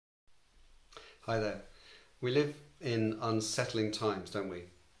Hi there. We live in unsettling times, don't we?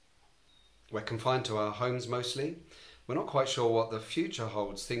 We're confined to our homes mostly. We're not quite sure what the future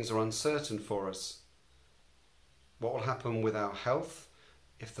holds. Things are uncertain for us. What will happen with our health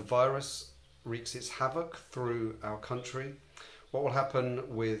if the virus wreaks its havoc through our country? What will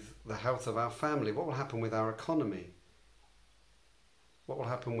happen with the health of our family? What will happen with our economy? What will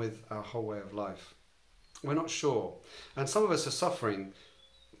happen with our whole way of life? We're not sure. And some of us are suffering.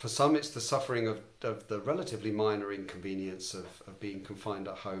 For some, it's the suffering of the relatively minor inconvenience of being confined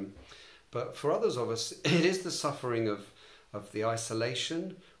at home. But for others of us, it is the suffering of the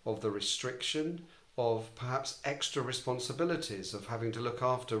isolation, of the restriction, of perhaps extra responsibilities, of having to look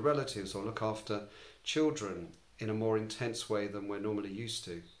after relatives or look after children in a more intense way than we're normally used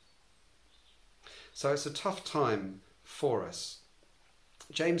to. So it's a tough time for us.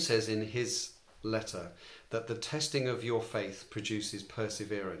 James says in his letter that the testing of your faith produces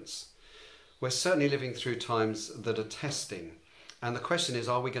perseverance. We're certainly living through times that are testing, and the question is,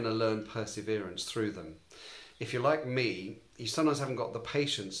 are we going to learn perseverance through them? If you're like me, you sometimes haven't got the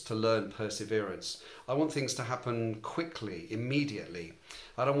patience to learn perseverance. I want things to happen quickly, immediately.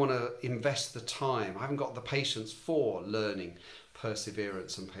 I don't want to invest the time. I haven't got the patience for learning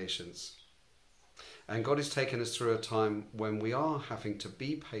perseverance and patience. And God has taken us through a time when we are having to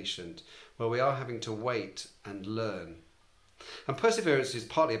be patient, where we are having to wait and learn. And perseverance is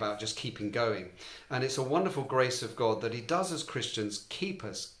partly about just keeping going. And it's a wonderful grace of God that He does, as Christians, keep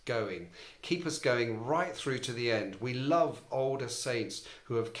us going right through to the end. We love older saints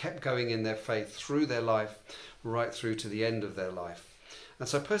who have kept going in their faith through their life, right through to the end of their life. And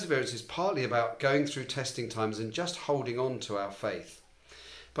so perseverance is partly about going through testing times and just holding on to our faith.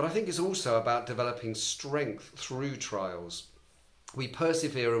 But I think it's also about developing strength through trials. We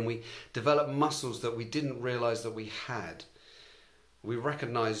persevere and we develop muscles that we didn't realize that we had. We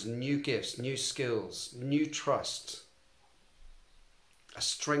recognize new gifts, new skills, new trust, a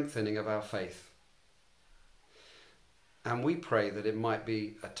strengthening of our faith. And we pray that it might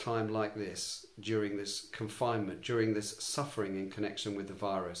be a time like this, during this confinement, during this suffering in connection with the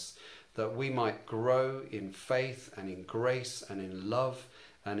virus, that we might grow in faith and in grace and in love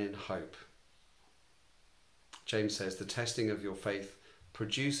and in hope. James says the testing of your faith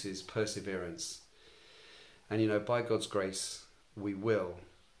produces perseverance. And by God's grace, we will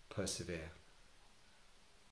persevere.